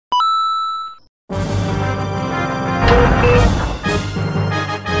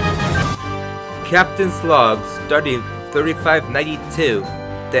Captain's log starting 3592.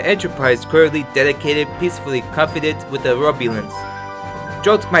 The Enterprise currently dedicated, peacefully confident with the Robulance.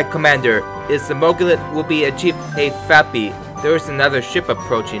 Jolt, my commander, is the Mogulet will be achieved a Fappy. There is another ship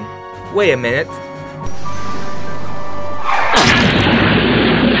approaching. Wait a minute.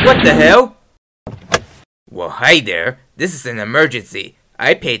 What the hell? Well, hi there. This is an emergency.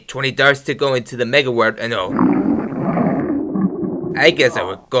 I paid $20 to go into the Mega World and all. I guess I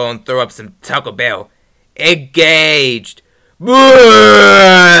would go and throw up some Taco Bell. Engaged!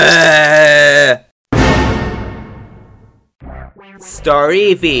 Star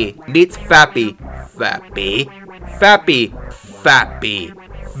Eevee meets Fappy. Fappy. Fappy. Fappy.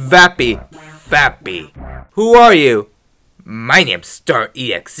 Fappy. Fappy. Who are you? My name's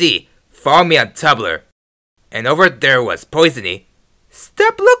star.exe. Follow me on Tumblr. And over there was Poisony.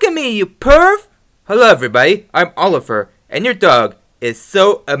 Stop looking at me, you perv! Hello everybody, I'm Oliver, and your dog is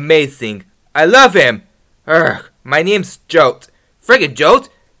so amazing. I love him! Urgh, my name's Jolt. Friggin' Jolt?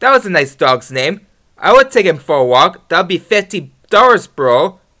 That was a nice dog's name. I would take him for a walk. That'll be $50,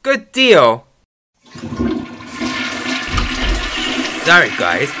 bro. Good deal. Sorry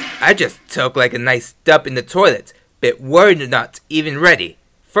guys, I just took like a nice dump in the toilet, but we're not even ready.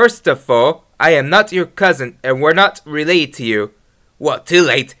 First of all, I am not your cousin and we're not related to you. Well, too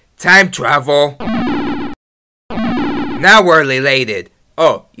late. Time travel. Now we're related.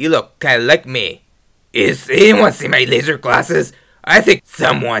 Oh, you look kinda like me. Is anyone see my laser glasses? I think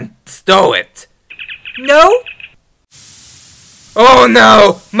someone stole it. No? Oh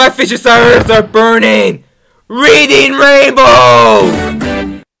no! My fishes' eyes are burning! Reading rainbows!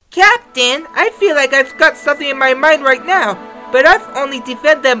 Captain, I feel like I've got something in my mind right now, but I've only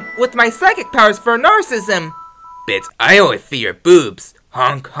defended them with my psychic powers for narcissism. But I only fear boobs.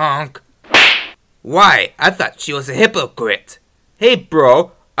 Honk honk. Why? I thought she was a hypocrite. Hey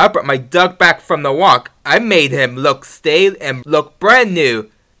bro, I brought my dog back from the walk. I made him look stale and look brand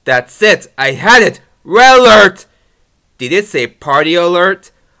new. That's it. I had it. Red alert! Did it say party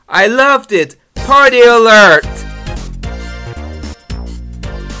alert? I loved it. Party alert!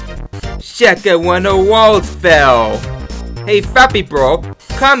 Check it when the walls fell. Hey Fappy bro,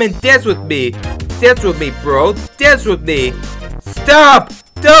 come and dance with me. Dance with me bro, dance with me. Stop!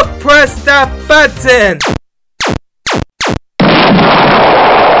 Don't press that button!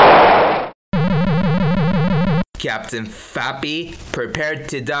 Captain Fappy, prepared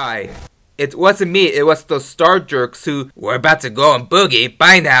to die. It wasn't me, it was those star jerks who were about to go on boogie.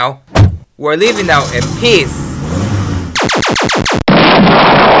 Bye now. We're leaving now in peace.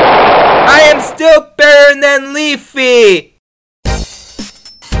 I am still better than Leafy!